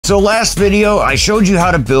So last video, I showed you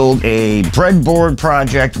how to build a breadboard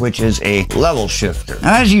project, which is a level shifter.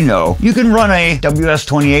 Now, as you know, you can run a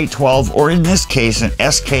WS2812, or in this case, an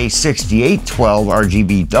SK6812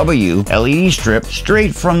 RGB LED strip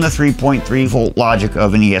straight from the 3.3 volt logic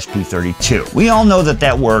of an ESP-32. We all know that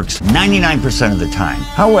that works 99% of the time.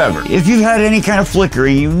 However, if you've had any kind of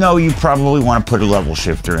flickering, you know you probably want to put a level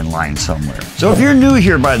shifter in line somewhere. So if you're new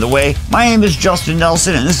here, by the way, my name is Justin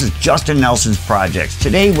Nelson, and this is Justin Nelson's Projects.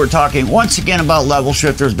 Today we're talking once again about level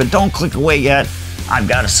shifters, but don't click away yet. I've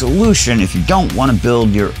got a solution if you don't want to build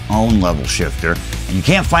your own level shifter and you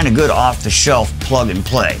can't find a good off-the-shelf plug and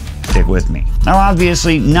play. Stick with me. Now,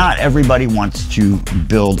 obviously, not everybody wants to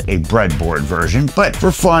build a breadboard version, but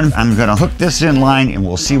for fun, I'm going to hook this in line and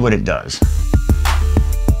we'll see what it does.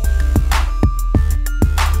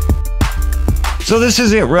 So this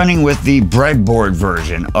is it running with the breadboard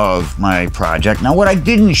version of my project. Now, what I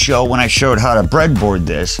didn't show when I showed how to breadboard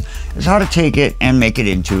this is how to take it and make it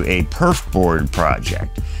into a perf board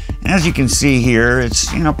project. And as you can see here, it's,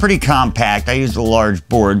 pretty compact. I used a large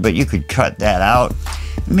board, but you could cut that out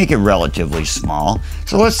and make it relatively small.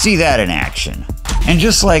 So let's see that in action. And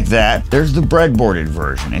just like that, there's the breadboarded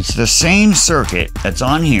version. It's the same circuit that's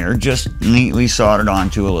on here, just neatly soldered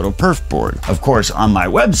onto a little perf board. Of course, on my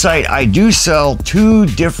website, I do sell two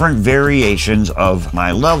different variations of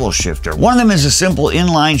my level shifter. One of them is a simple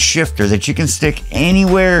inline shifter that you can stick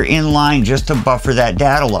anywhere in line just to buffer that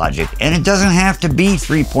data logic. And it doesn't have to be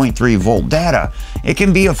 3.3 volt data. It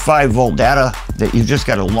can be a 5 volt data that you've just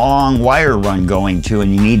got a long wire run going to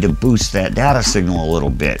and you need to boost that data signal a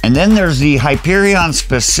little bit. And then there's the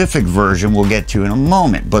Hyperion-Specific version we'll get to in a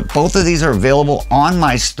moment, but both of these are available on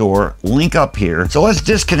my store, link up here. So let's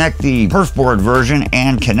disconnect the perf board version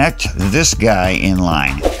and connect this guy in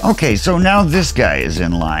line. Okay, so now this guy is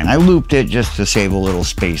in line. I looped it just to save a little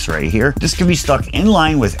space right here. This can be stuck in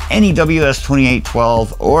line with any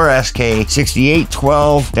WS2812 or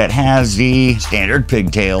SK6812 that has the standard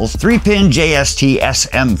pigtails, 3-pin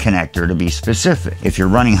JST-SM connector to be specific. If you're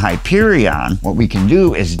running Hyperion, what we can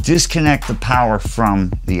do is disconnect the power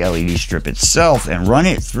from the LED strip itself and run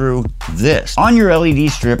it through this. On your LED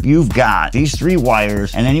strip, you've got these 3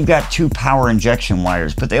 wires, and then you've got 2 power injection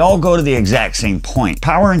wires, but they all go to the exact same point.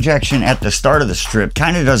 Power injection at the start of the strip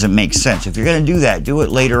kind of doesn't make sense. If you're going to do that, do it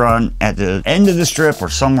later on at the end of the strip or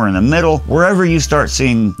somewhere in the middle, wherever you start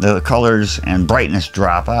seeing the colors and brightness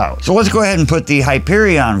drop out. So let's go ahead and put the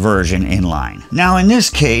Hyperion version in line. Now, in this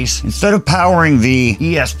case, instead of powering the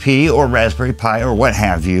ESP or Raspberry Pi or what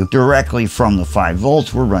have you directly from the 5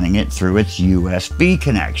 volts, we're running it through its USB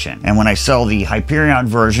connection. And when I sell the Hyperion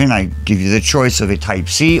version, I give you the choice of a Type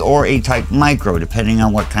C or a Type Micro, depending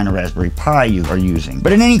on what kind of Raspberry Pi you are using.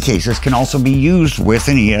 But in any case, this can also be used with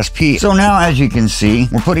an ESP. So now, as you can see,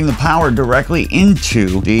 we're putting the power directly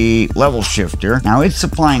into the level shifter. Now it's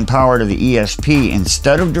supplying power to the ESP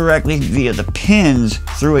instead of directly via the pins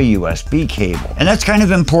through a USB cable. And that's kind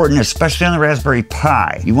of important, especially on the Raspberry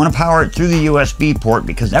Pi. You want to power it through the USB port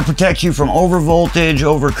because that protects you from over voltage,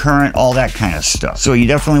 over current, all that kind of stuff. So you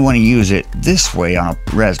definitely want to use it this way on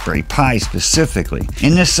a Raspberry Pi specifically.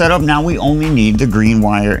 In this setup, now we only need the green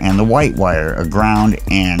wire and the white wire, a ground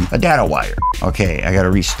and a data wire. Okay, I got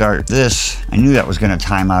to restart this. I knew that was going to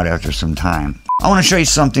time out after some time. I want to show you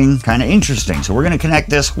something kind of interesting. So we're going to connect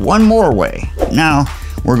this one more way. Now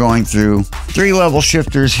we're going through 3 level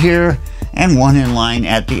shifters here and 1 in line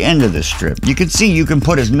at the end of the strip. You can see you can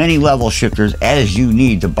put as many level shifters as you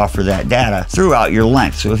need to buffer that data throughout your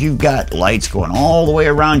length. So if you've got lights going all the way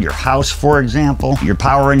around your house, for example, your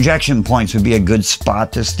power injection points would be a good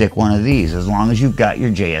spot to stick one of these, as long as you've got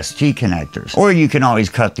your JST connectors. Or you can always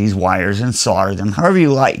cut these wires and solder them however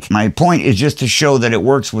you like. My point is just to show that it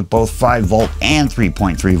works with both 5 volt and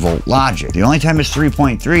 3.3 volt logic. The only time it's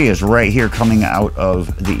 3.3 is right here coming out of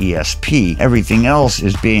the ESP. Everything else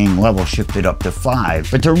is being level shifted up to 5.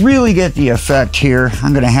 But to really get the effect here,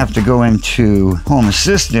 I'm going to have to go into Home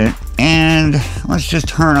Assistant and let's just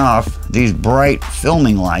turn off these bright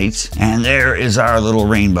filming lights, and there is our little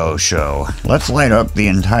rainbow show. Let's light up the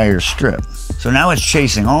entire strip. So now it's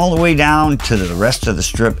chasing all the way down to the rest of the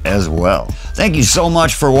strip as well. Thank you so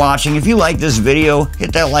much for watching. If you like this video,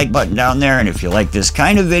 hit that like button down there, and if you like this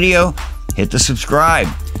kind of video, hit the subscribe.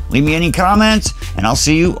 Leave me any comments, and I'll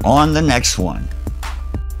see you on the next one.